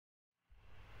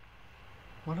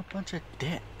What a bunch of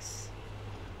dicks.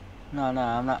 No,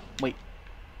 I'm not. Wait.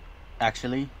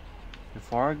 Actually,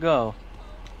 before I go.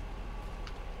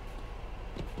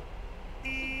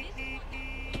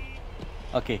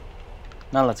 Okay.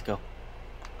 Now let's go.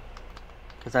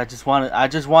 Cause I just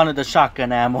wanted the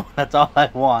shotgun ammo. That's all I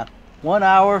want. 1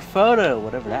 hour photo,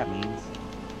 whatever that means.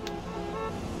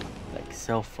 Like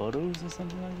sell photos or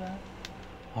something like that?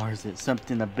 Or is it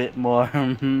something a bit more,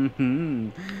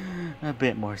 a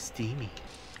bit more steamy?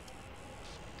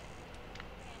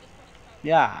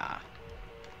 Yeah.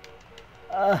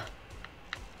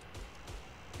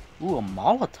 Ooh, a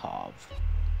Molotov.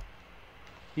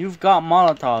 You've got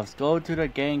Molotovs. Go to the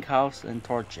gang house and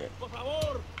torch it.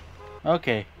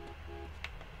 Okay.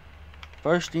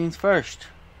 First things first.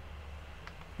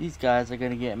 These guys are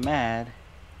gonna get mad.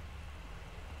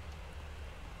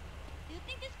 Do you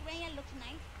think this gray looks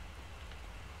nice?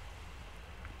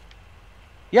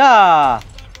 Yeah!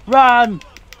 Run!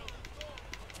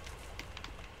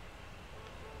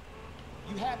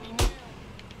 You happy now?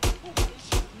 Who got this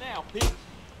shit now, bitch?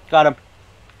 Got him.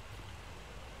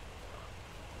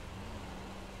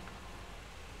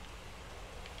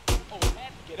 Oh,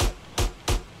 had to get up.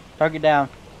 Target down.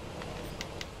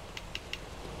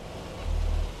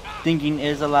 Thinking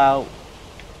is allowed.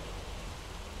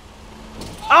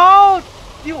 Oh!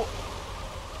 You...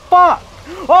 Fuck!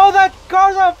 Oh, that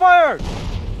car's on fire!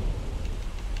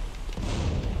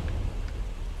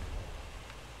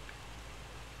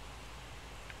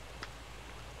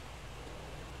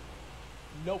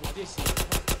 You know what this is, huh?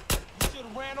 You should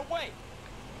have ran away.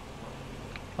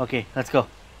 Okay, let's go.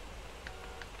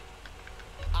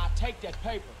 I'll take that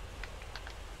paper.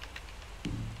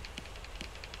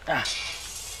 Ah,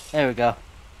 there we go.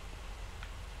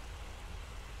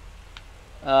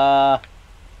 I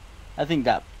think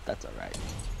that's alright.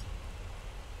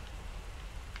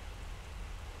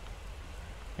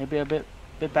 Maybe a bit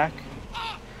back.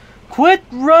 Quit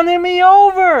running me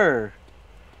over!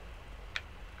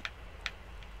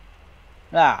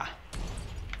 Ah.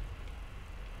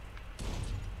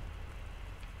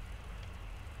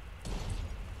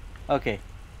 Okay.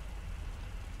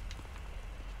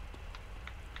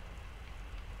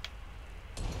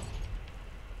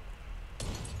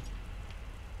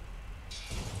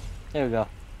 There we go.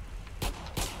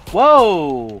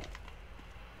 Whoa!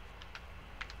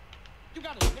 You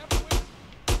got a devil with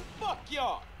you? Fuck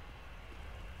y'all.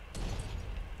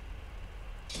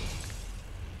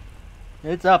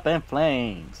 It's up in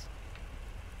flames.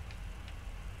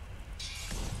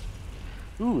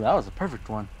 Ooh, that was a perfect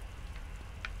one.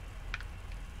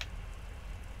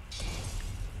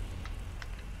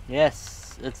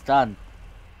 Yes, it's done.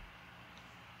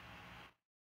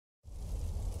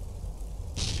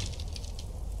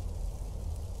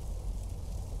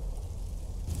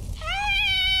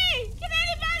 Hey! Can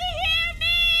anybody hear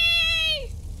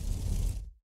me?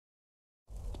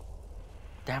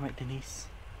 Damn it, Denise.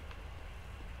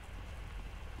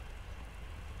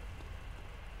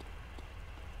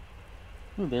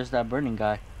 Ooh, there's that burning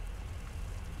guy.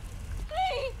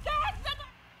 Please, God, someone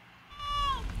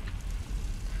help!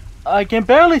 I can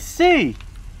barely see.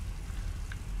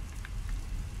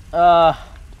 God,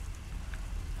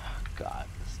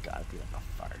 there's gotta be like a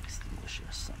fire extinguisher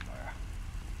somewhere.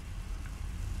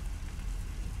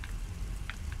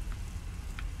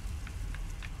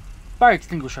 Fire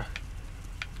extinguisher.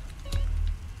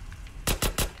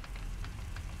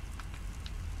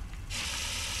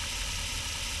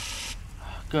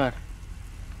 Good.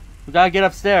 We gotta get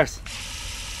upstairs.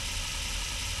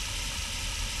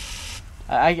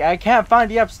 I can't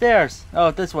find the upstairs.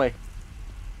 Oh, this way.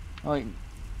 Oh, wait.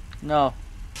 No.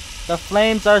 The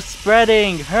flames are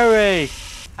spreading. Hurry.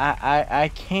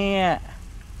 I can't.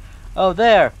 Oh,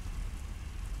 there.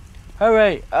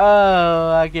 Hurry.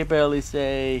 Oh, I can barely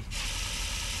say.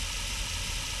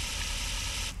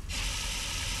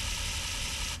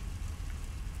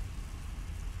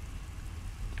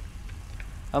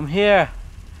 I'm here.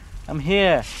 I'm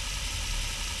here.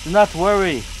 Do not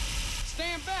worry.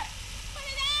 Stand back. Put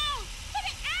it out! Put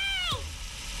it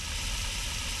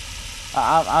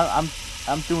out!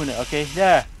 I'm doing it. Okay,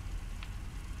 there.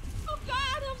 Oh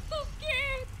God, I'm so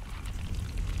scared.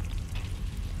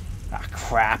 Ah,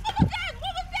 crap. What was that?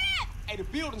 What was that? Hey, the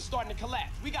building's starting to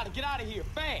collapse. We gotta get out of here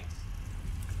fast.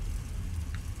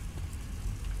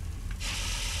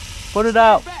 Put it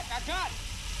out. Stand back. I got it.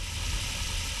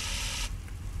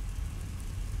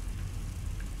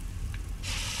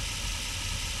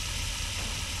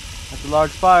 That's a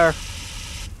large fire.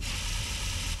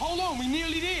 Hold on, we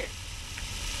nearly there.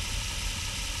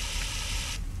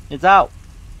 It's out.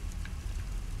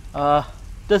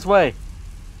 This way.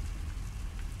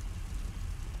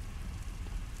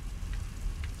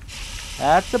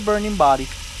 That's a burning body.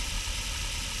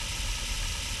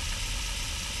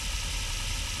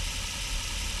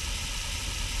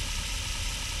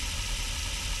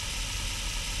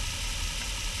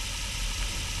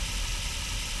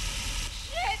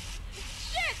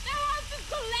 Shit, the house is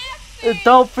collapsing.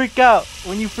 Don't freak out.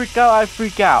 When you freak out, I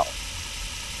freak out.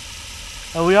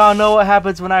 And we all know what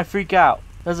happens when I freak out.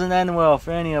 Doesn't end well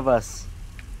for any of us.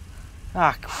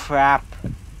 Ah, crap.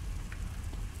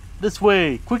 This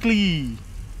way, quickly.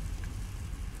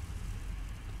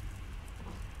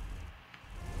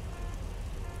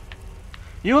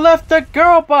 You left the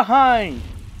girl behind.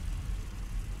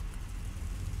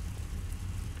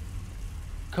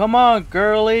 Come on,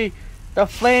 girlie. The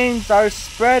flames are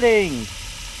spreading.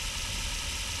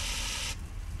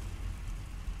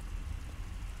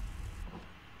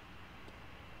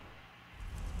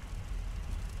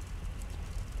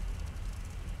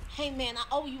 Hey man, I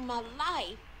owe you my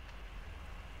life.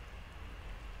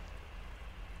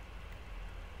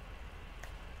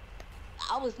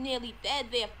 I was nearly dead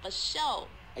there for sure.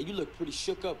 Hey, you look pretty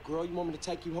shook up, girl. You want me to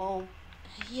take you home?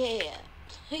 Yeah,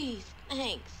 please,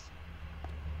 thanks.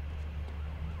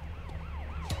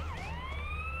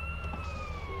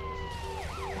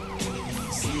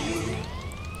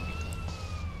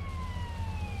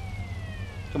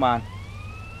 Come on.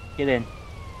 Get in.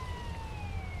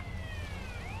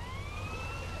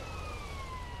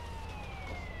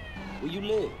 Where you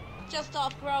live? Just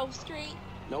off Grove Street.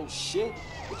 No shit.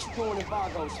 What you doing in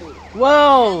Fargo's here?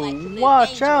 Whoa! I like to live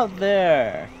Watch out dangerous.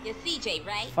 there. You're CJ,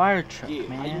 right? Fire truck, Yeah,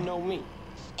 how you man. know me?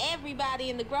 Everybody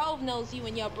in the Grove knows you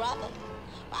and your brother.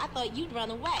 But I thought you'd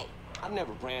run away. I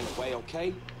never ran away,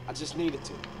 okay? I just needed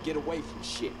to get away from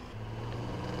shit.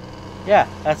 Yeah,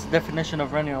 that's the definition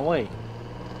of running away.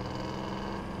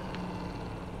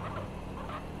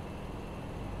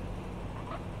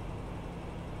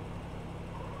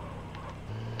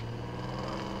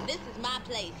 This is my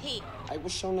place here. Hey,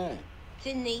 what's your name?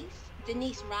 Denise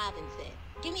Robinson.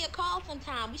 Give me a call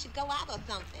sometime. We should go out or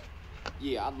something.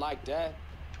 Yeah, I'd like that.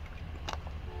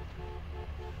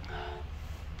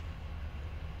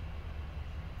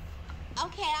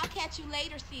 Okay, I'll catch you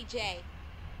later, CJ.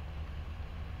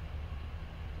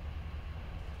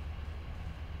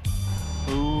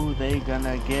 Ooh, they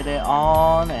gonna get it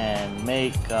on and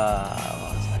make what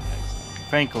was that guy's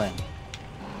name?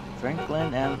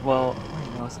 Franklin and well,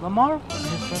 wait, no, it's Lamar.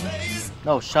 His brother?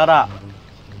 No, shut up.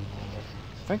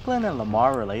 Franklin and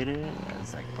Lamar related?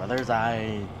 It's like brothers.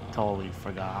 I totally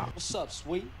forgot. What's up,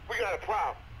 sweet? We got a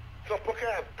problem. Some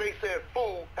punk-ass base-ass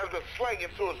fool has been slanging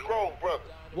to his Grove brother.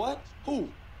 What? Who?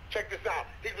 Check this out.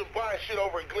 He's been buying shit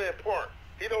over in Glen Park.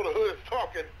 He know the hood is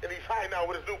talking, and he's hiding out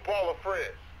with his new baller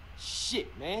friends. Shit,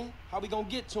 man. How we gonna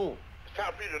get to him? It's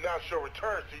time for you to announce your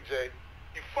return, CJ.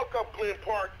 You fuck up Glen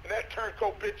Park, and that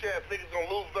turncoat bitch-ass nigga's gonna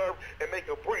lose nerve and make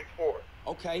a break for it.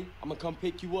 Okay, I'm gonna come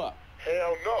pick you up.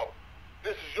 Hell no.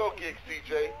 This is your gig,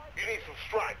 CJ. You need some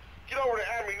stripes. Get over to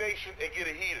Ammunition and get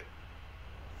it heated.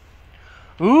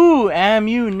 Ooh,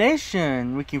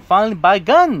 ammunition. We can finally buy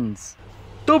guns.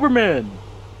 Doberman.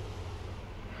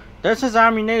 This is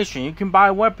ammunition. You can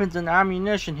buy weapons and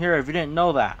ammunition here if you didn't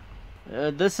know that.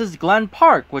 This is Glen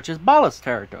Park, which is Ballas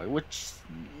territory, which,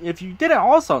 if you didn't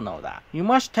also know that, you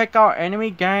must take out enemy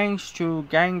gangs to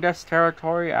gang this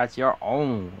territory as your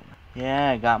own.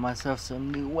 Yeah, I got myself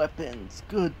some new weapons.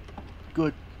 Good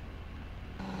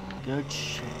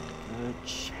shit, good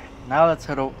shit. Now let's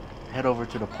head over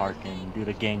to the park and do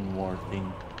the gang war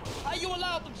thing. How you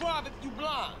allowed to drive if you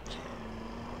blind?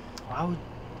 I would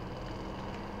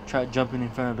try jumping in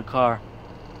front of the car.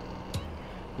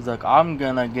 He's like, I'm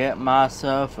gonna get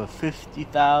myself a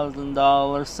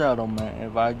 $50,000 settlement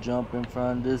if I jump in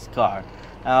front of this car.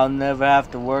 I'll never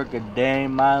have to work a day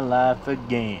in my life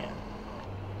again.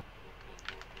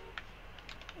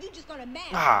 You just gonna mad.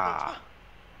 Ah.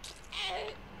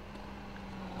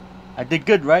 I did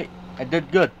good, right? I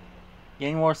did good.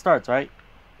 Gang war starts, right?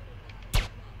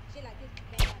 Shit like this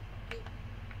is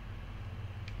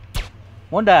bad.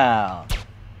 One down.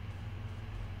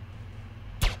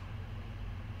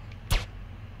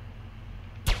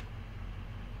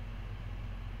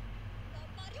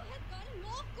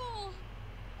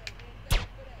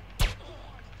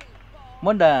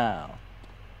 One down.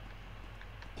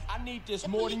 I need this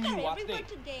more than you, I think.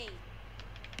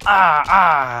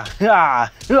 Ah.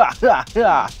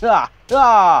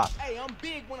 Hey, I'm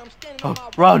big when I'm standing Oh,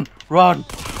 on my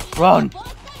run.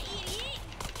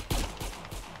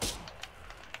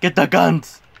 Get the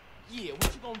guns. Yeah,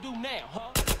 what you gonna do now,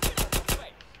 huh?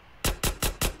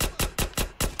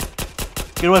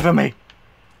 Get away from me.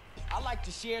 I like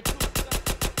to share too.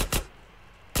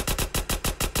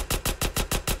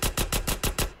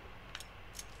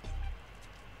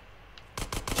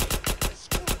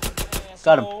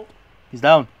 Got him. asshole. He's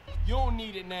down. You don't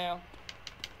need it now.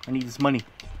 I need this money.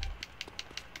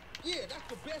 Yeah, that's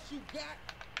the best you got.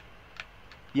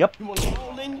 Yep. You want to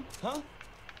roll in you, huh?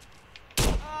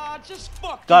 Just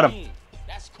fuck Got me him. in.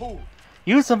 That's cool.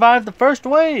 You survived the first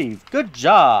wave. Good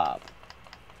job.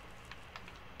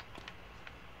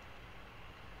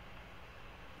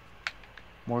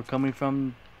 More coming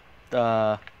from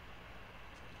the...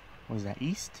 What is that?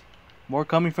 East? More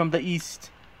coming from the east.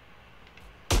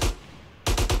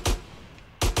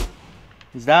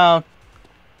 He's down.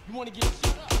 You want to get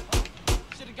shut up, huh?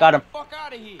 Should've Got him. the fuck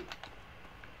out of here.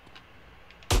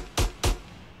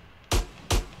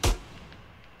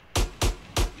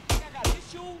 You think I got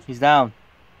issues? He's down.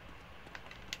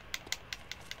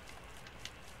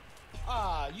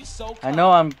 You so I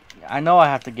know I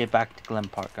have to get back to Glen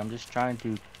Park. I'm just trying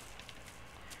to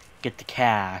get the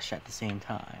cash at the same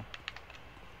time.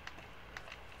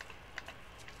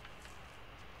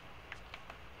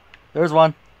 There's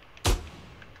one.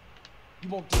 You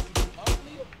want this to be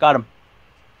uglier? Got him.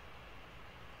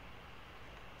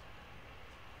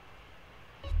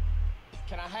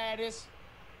 Can I have this?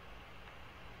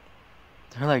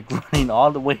 They're like running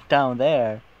all the way down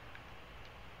there.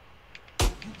 You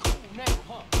cool now,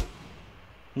 huh?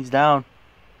 He's down.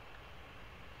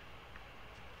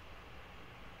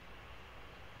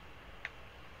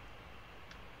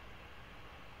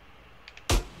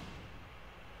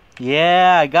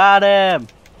 Yeah, I got him.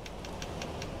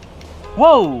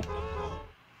 Whoa!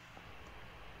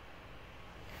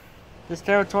 This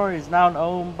territory is now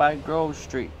owned by Grove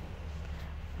Street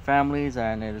families,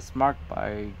 and it is marked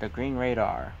by the green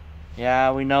radar.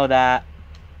 Yeah, we know that.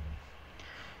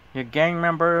 Your gang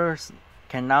members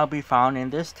can now be found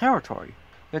in this territory.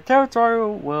 Your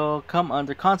territory will come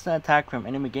under constant attack from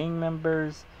enemy gang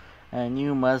members, and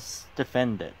you must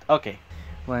defend it. Okay.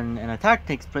 When an attack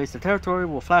takes place, the territory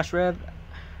will flash red,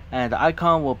 and the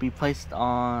icon will be placed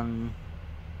on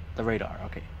the radar.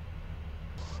 Okay.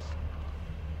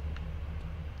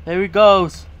 There he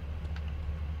goes.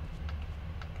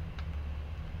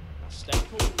 Stay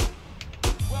cool.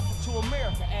 Welcome to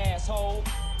America, asshole.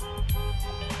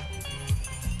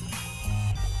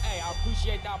 Hey, I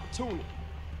appreciate the opportunity.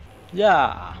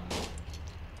 Yeah.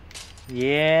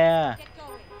 Yeah. Get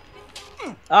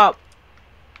going. Oh.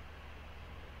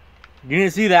 You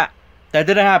didn't see that. That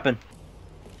didn't happen.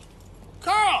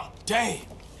 Carl! Damn.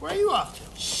 Where you off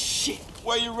to? Shit.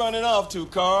 Where you running off to,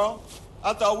 Carl?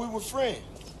 I thought we were friends.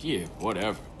 Yeah,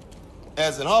 whatever.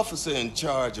 As an officer in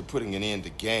charge of putting an end to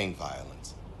gang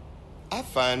violence, I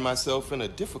find myself in a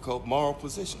difficult moral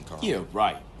position, Carl. Yeah,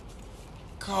 right.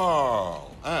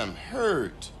 Carl, I'm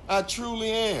hurt. I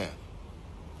truly am.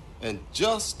 And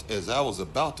just as I was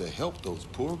about to help those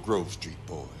poor Grove Street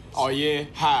boys. Oh, yeah?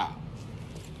 How?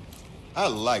 I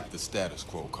like the status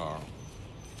quo, Carl.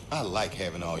 I like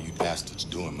having all you bastards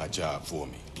doing my job for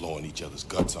me, blowing each other's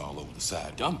guts all over the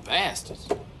side. Dumb bastards.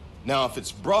 Now, if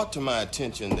it's brought to my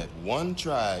attention that one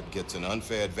tribe gets an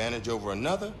unfair advantage over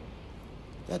another,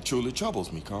 that truly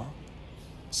troubles me, Carl.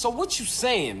 So what you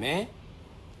saying, man?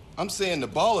 I'm saying the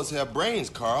ballers have brains,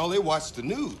 Carl. They watch the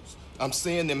news. I'm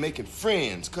saying they're making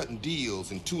friends, cutting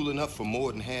deals, and tooling up for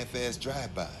more than half-assed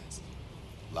drive-bys.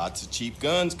 Lots of cheap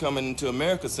guns coming into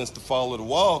America since the fall of the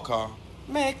wall, Carl.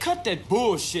 Man, cut that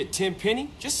bullshit, Tenpenny.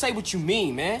 Just say what you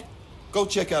mean, man. Go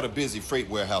check out a busy freight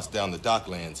warehouse down the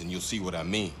docklands and you'll see what I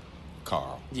mean,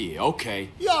 Carl. Yeah, okay.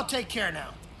 Y'all take care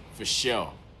now. For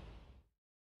sure.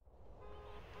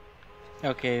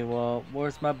 Okay, well,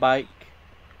 where's my bike?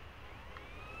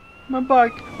 My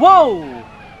bike. Whoa!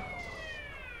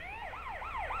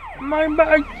 My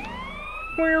bike.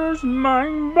 Where's my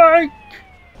bike?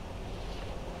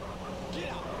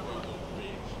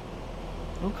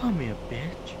 Don't call me a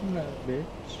bitch. I'm not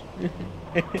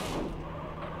a bitch.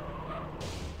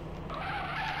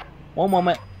 One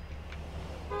moment.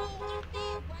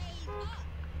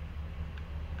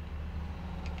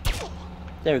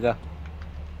 There we go.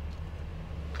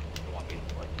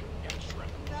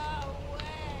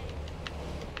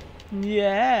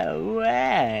 Yeah,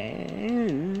 way.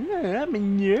 I'm a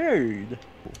nerd.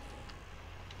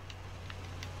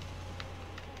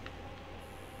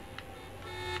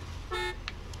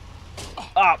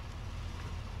 Ah!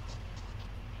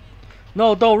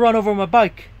 No, don't run over my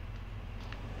bike.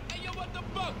 Hey, yo, what the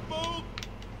fuck, fool?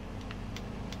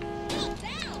 Calm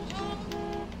down,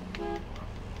 Holmes.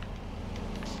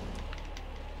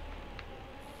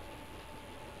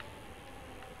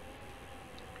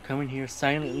 Coming here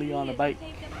silently on a bike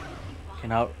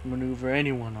can outmaneuver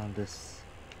anyone on this.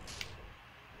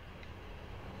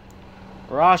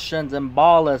 Russians and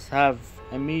ballers have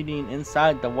a meeting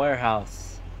inside the warehouse.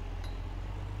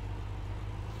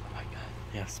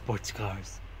 They have sports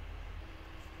cars.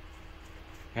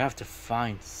 You have to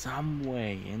find some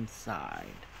way inside.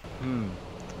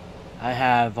 I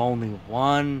have only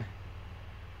one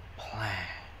plan.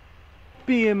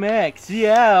 BMX,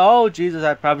 yeah. Oh Jesus,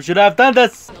 I probably should have done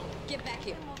this. Get back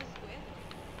here.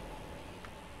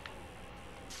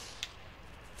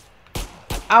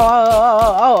 Ow, ow, ow,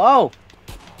 ow, ow, ow.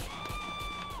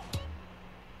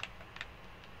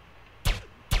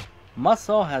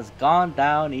 Muscle has gone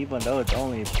down even though it's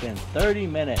only been 30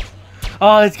 minutes.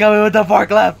 Oh, he's coming with the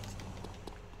forklift.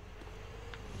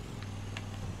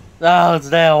 Oh,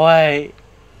 stay away.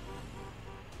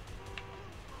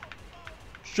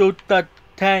 Shoot the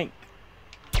tank.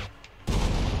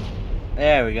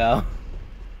 There we go.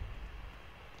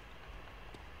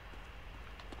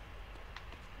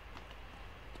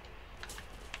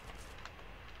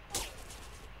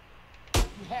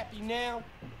 You happy now?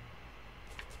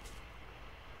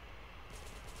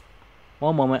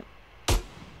 One moment.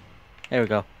 There we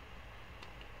go.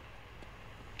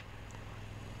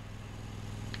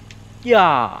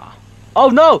 Yeah. Oh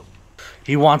no!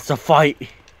 He wants to fight.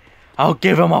 I'll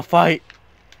give him a fight.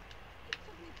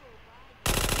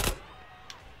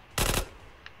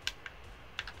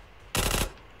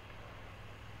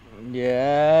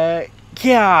 Yeah.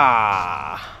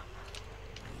 Yeah.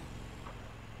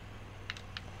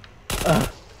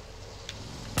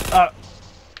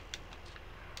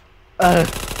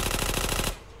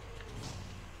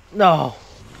 No.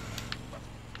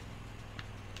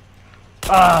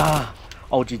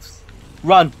 Oh Jesus.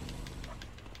 Run.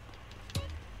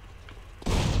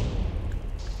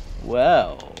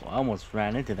 Well, I almost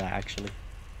ran into that actually.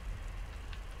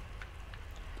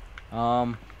 There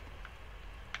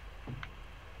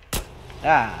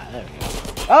we go.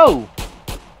 Oh!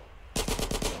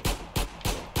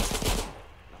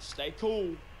 Now stay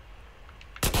cool.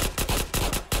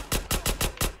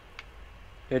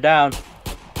 You're down.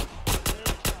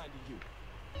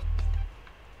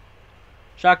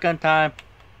 Shotgun time.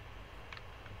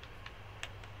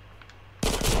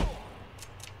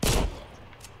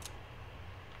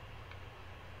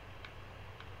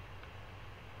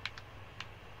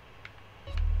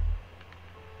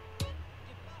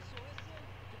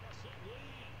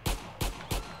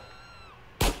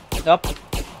 Up.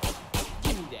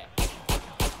 Give me that.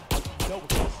 No,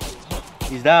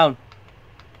 He's down.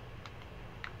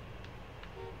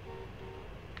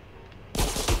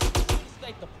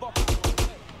 stay the fuck out of my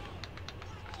way.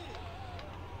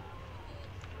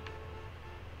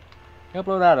 I'll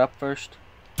blow that up first.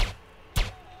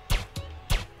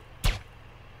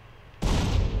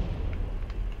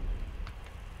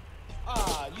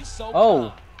 Ah, you so Oh.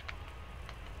 calm.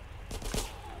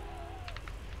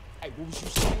 Hey, what was you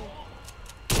saying?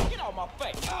 Get out my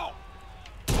face. Ow.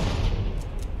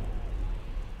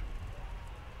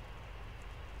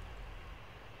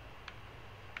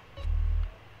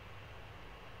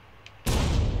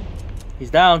 He's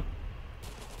down.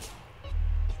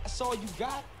 That's all you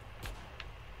got?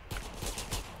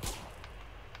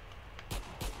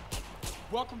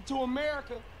 Welcome to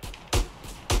America.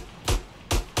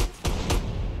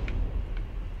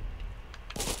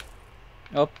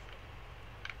 Oh.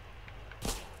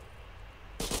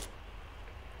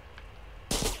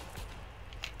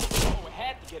 Oh, it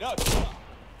had to get ugly.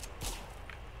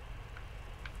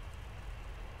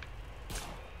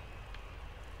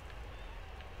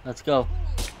 Let's go.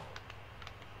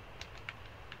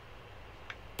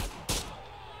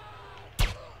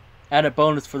 Added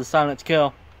bonus for the silent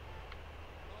kill.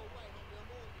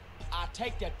 I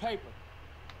take that paper.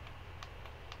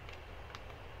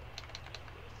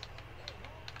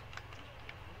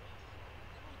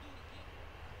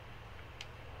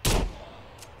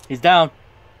 He's down.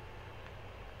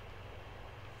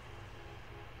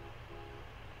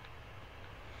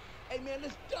 Hey man,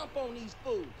 let's dump on these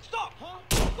fools. Stop, huh?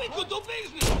 We could do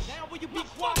business. Now will you be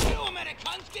Fuck quiet? you,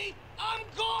 Amerikanski. I'm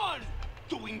gone.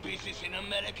 Doing business in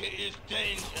America is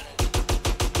dangerous.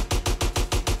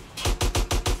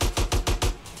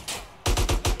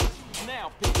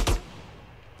 Now, bitch.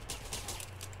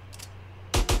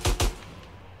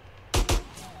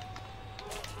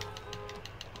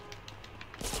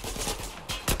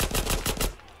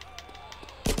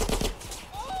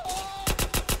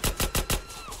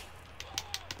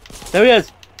 There he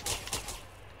is.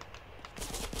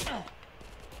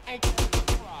 Ain't that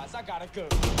a surprise? I gotta go.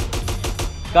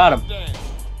 Got him. Damn.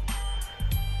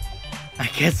 I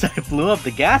guess I blew up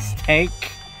the gas tank.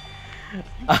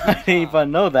 I didn't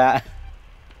even know that.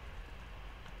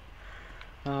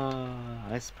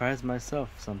 I surprise myself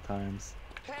sometimes.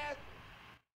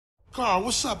 Carl,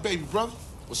 what's up, baby brother?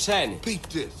 What's happening? Peep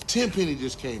this. Tenpenny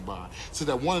just came by. Said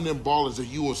that one of them ballers that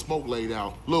you and Smoke laid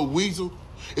out, Lil Weasel,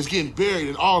 is getting buried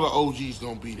and all the OGs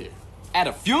gonna be there. At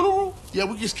a funeral? Yeah,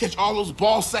 we just catch all those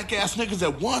ball sack ass niggas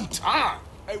at one time.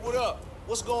 Hey, what up?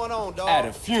 What's going on, dog? At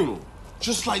a funeral.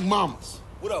 Just like mamas.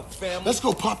 What up, family? Let's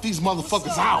go pop these motherfuckers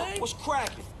What's up, out. man? What's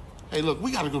cracking? Hey, look,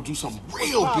 we gotta go do something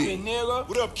real big. Nigga?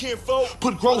 What up, kinfolk?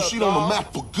 Put Grove What up, Street on the dog?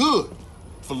 map for good.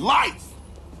 For life.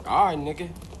 All right, nigga.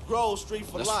 Grove Street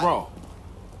for Let's life. roll.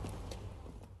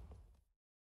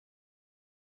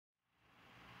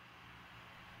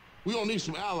 We don't need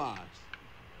some allies.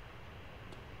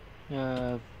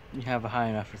 You have a high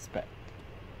enough respect.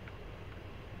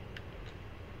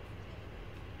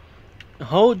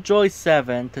 Hold Joy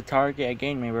 7 to target a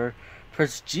gang member.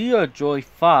 Press G or Joy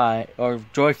 5 or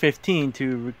Joy 15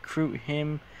 to recruit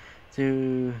him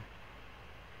to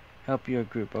help your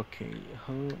group. Okay.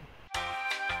 Hold.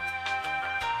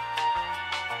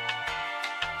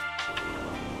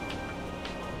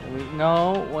 Wait,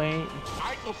 no, wait.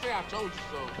 I ain't gonna say I told you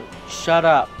so. Shut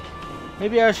up.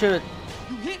 Maybe I should have.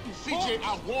 You hit me, CJ.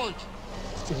 I warned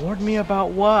you. Warned me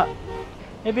about what?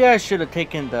 Maybe I should have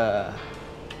taken the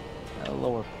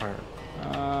lower part.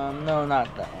 No,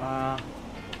 not that.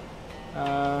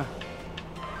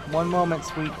 One moment,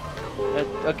 sweet.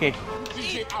 Okay.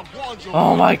 CJ, I warned you.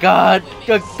 Oh my God!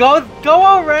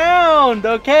 Go around,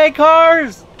 okay,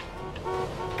 cars.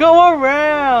 Go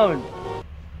around.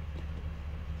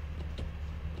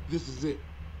 This is it.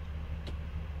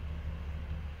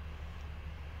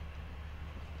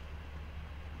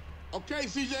 Okay,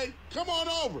 CJ, come on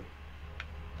over.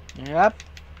 Yep.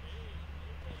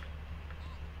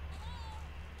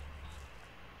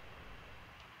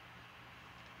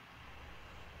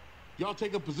 Y'all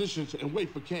take up positions and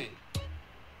wait for Kane.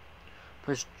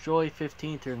 Press Joy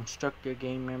 15 to instruct your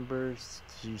gang members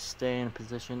to stay in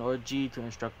position, or G to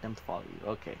instruct them to follow you.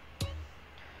 Okay.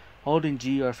 Holding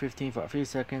G or 15 for a few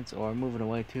seconds, or moving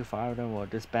away too far them will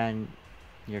disband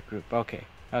your group. Okay.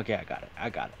 Okay, I got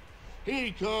it. Here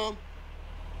he come.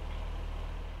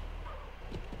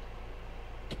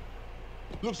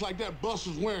 Looks like that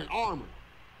buster's wearing armor.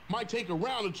 Might take a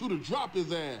round or two to drop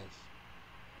his ass.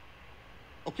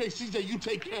 Okay, CJ, you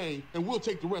take Kane, and we'll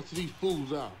take the rest of these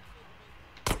fools out.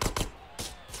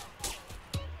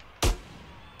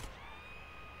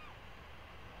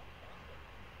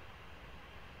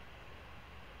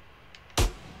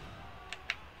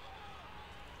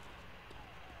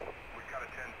 We got a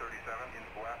 1037 in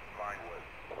West Vinewood.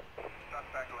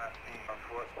 Suspect last seen on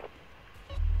foot.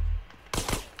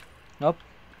 Nope.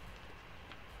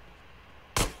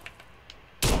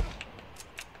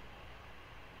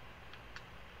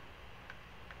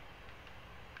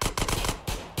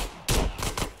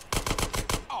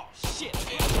 Oh, shit.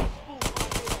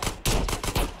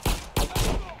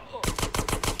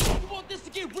 You want this to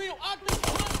get real ugly?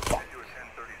 Issue a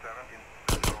 1037 in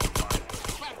Central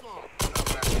Vinewood. Back on.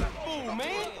 Fool,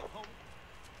 man.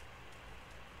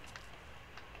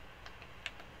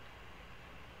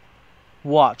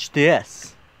 Watch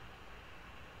this.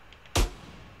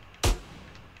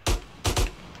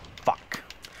 Fuck.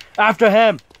 After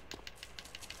him.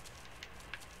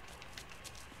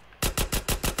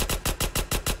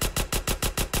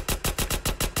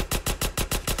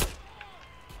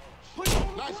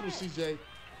 Nice one, CJ.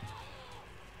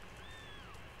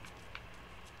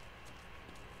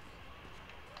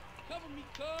 Cover me,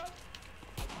 cuz.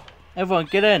 Everyone,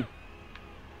 get in.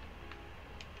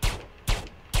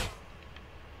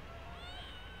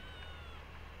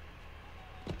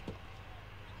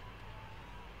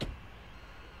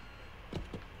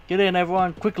 Get in,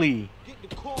 everyone, quickly. Get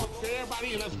the car, okay,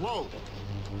 everybody in, let's roll.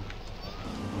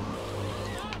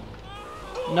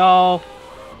 No.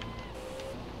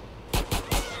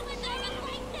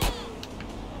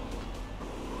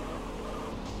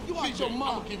 You want your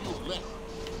mama give you a lesson.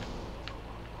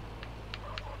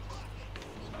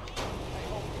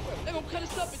 They gonna cut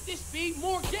us up at this speed.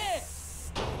 More gas.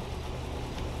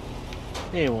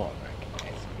 They won't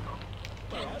recognize me.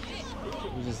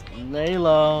 We just lay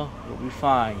low, we'll be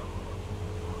fine.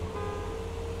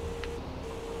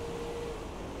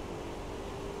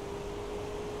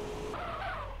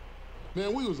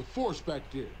 Man, we was a force back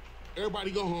there.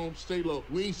 Everybody go home, stay low.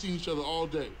 We ain't seen each other all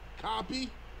day. Copy?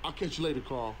 I'll catch you later,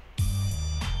 Carl.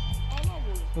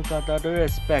 Look at the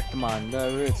respect, man,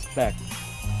 the respect.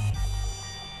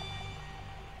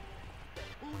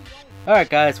 Alright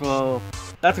guys, well,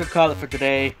 that's gonna call it for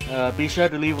today. Be sure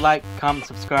to leave a like, comment,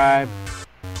 subscribe,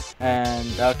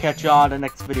 and I'll catch you on the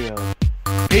next video.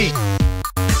 Peace!